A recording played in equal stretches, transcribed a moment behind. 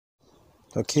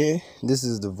Okay, this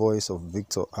is the voice of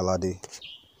Victor Alade.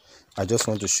 I just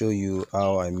want to show you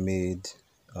how I made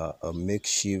a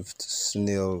makeshift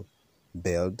snail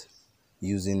bed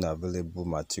using available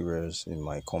materials in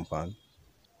my compound.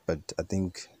 But I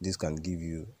think this can give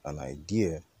you an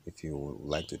idea if you would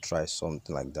like to try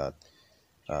something like that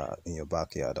in your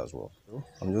backyard as well.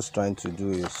 I'm just trying to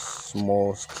do a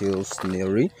small scale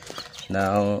snailry.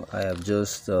 Now I have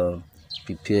just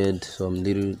prepared some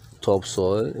little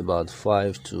topsoil, about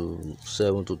 5 to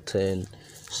 7 to 10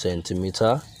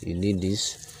 centimeter. You need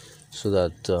this so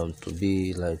that to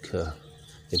be like a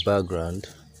background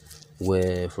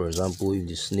where, for example, if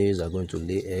the snails are going to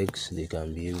lay eggs, they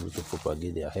can be able to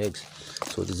propagate their eggs.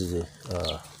 So this is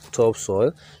a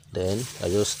topsoil. Then I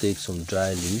just take some dry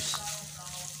leaves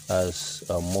as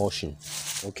a mulching.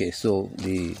 Okay, so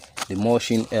the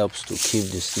mulching helps to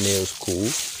keep the snails cool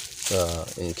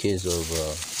in case of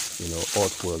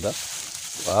hot weather.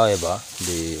 However,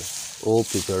 the whole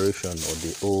preparation or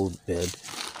the old bed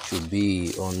should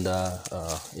be under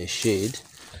a shade.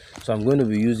 So I'm going to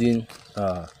be using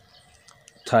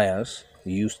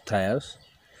used tires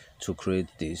to create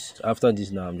this. After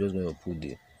this, now I'm just going to put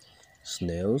the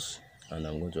snails and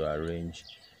I'm going to arrange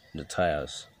the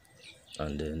tires,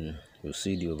 and then you'll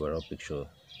see the overall picture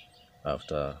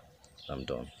after I'm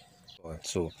done. Alright,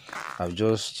 so I've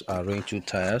just arranged 2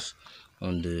 tires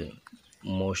on the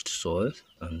mulched soil,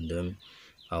 and then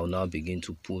I'll now begin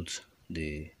to put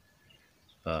the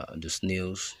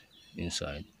snails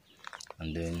inside,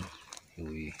 and then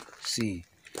we see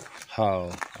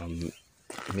how I'm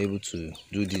able to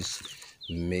do this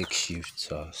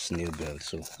makeshift snail bed.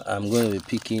 So I'm going to be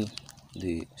picking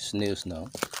the snails now,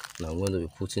 and I'm going to be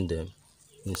putting them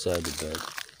inside the bed.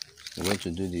 I'm going to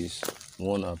do this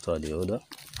one after the other,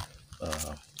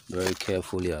 very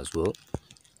carefully as well,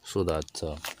 so that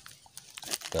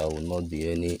there will not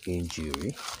be any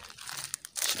injury.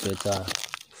 It's better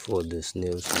for the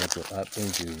snails not to have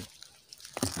injury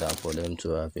than for them to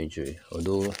have injury.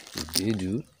 Although if they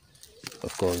do,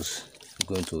 of course, it's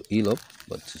going to heal up,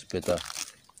 but it's better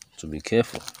to be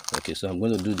careful. Okay, so I'm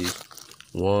going to do this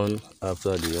one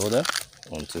after the other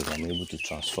until I'm able to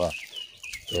transfer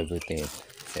everything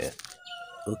here.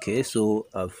 Okay, so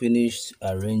I've finished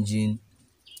arranging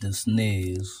the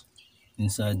snails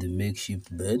inside the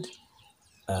makeshift bed,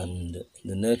 and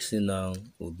the next thing now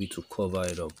will be to cover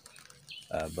it up,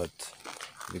 but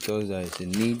because there is a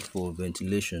need for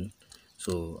ventilation,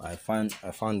 so I found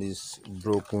this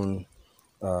broken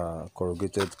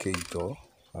corrugated cage door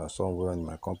somewhere in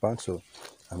my compound, so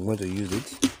I'm going to use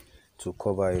it to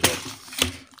cover it up.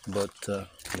 But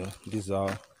this is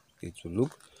how it will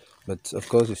look. But of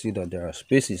course, you see that there are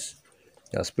spaces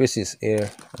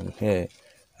here and here,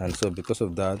 and so because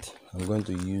of that, I'm going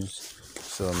to use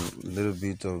some little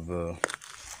bit of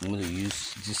I'm going to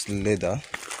use this leather.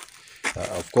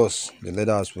 Of course, the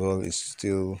leather as well is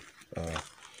still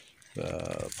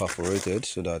perforated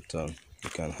so that you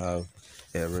can have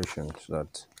aeration, so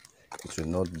that it will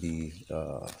not be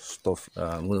stuffy.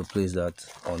 I'm going to place that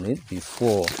on it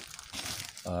before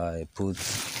I put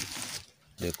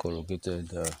the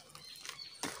corrugated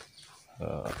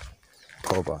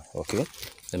cover. Okay,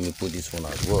 let me put this one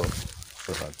as well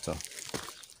so that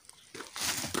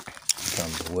it can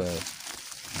be well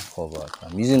covered.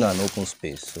 I'm using an open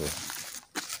space, so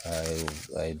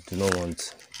I do not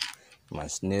want my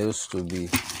snails to be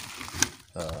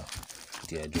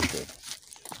dehydrated.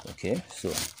 Okay, so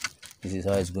this is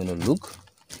how it's going to look,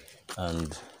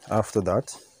 and after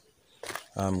that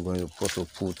I'm going to also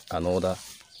put another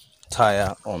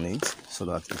tire on it so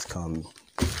that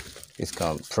it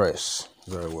can press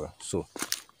very well. So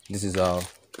this is how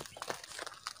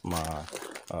my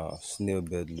snail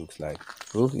bed looks like.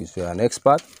 So if you're an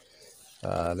expert,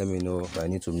 let me know if I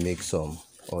need to make some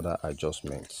other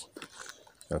adjustments.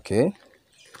 Okay,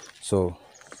 so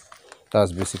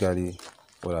that's basically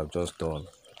what I've just done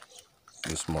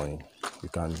this morning. You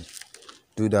can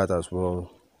do that as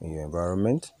well in your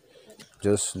environment.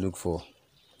 Just look for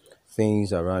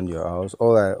things around your house.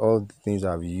 All the things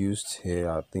I've used here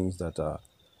are things that are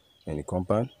in the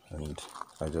compound, and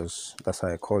that's how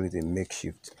I call it a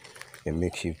makeshift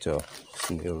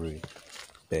snailry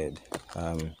bed.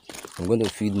 I'm going to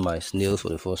feed my snails for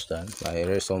the first time. I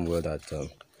read somewhere that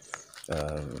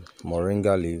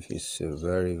moringa leaf is a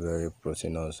very, very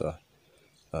proteinous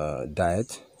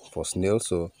diet for snails,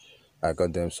 so I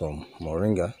got them some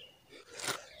moringa.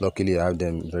 Luckily, I have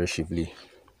them very cheaply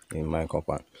in my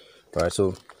compound. Alright,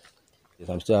 so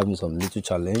I'm still having some little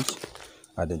challenge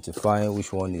identifying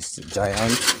which one is the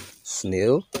giant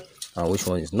snail and which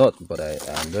one is not, but I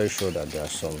am very sure that there are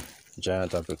some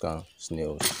giant African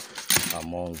snails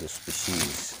among the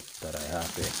species that I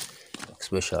have here.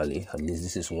 Especially, at least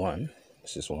this is one.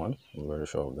 I'm very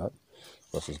sure of that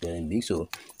because it's getting big. So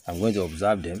I'm going to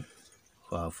observe them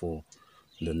for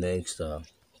the next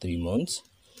 3 months.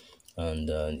 And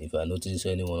if I notice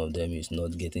any one of them is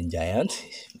not getting giant,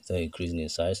 it's not increasing in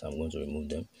size, I'm going to remove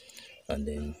them and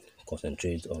then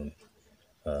concentrate on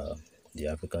the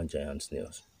African giant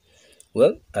snails.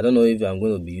 Well, I don't know if I'm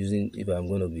going to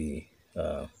be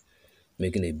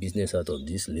making a business out of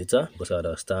this later, because I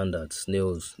understand that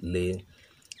snails lay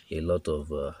a lot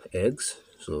of eggs.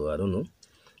 So I don't know,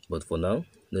 but for now,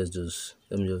 let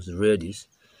me just rear this.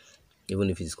 Even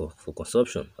if it's for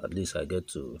consumption, at least I get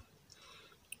to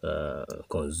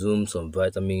consume some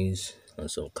vitamins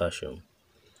and some calcium.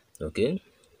 Okay,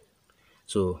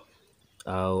 so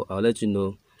I'll let you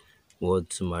know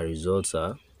what my results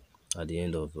are at the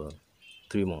end of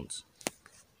 3 months.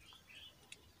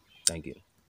 Thank you.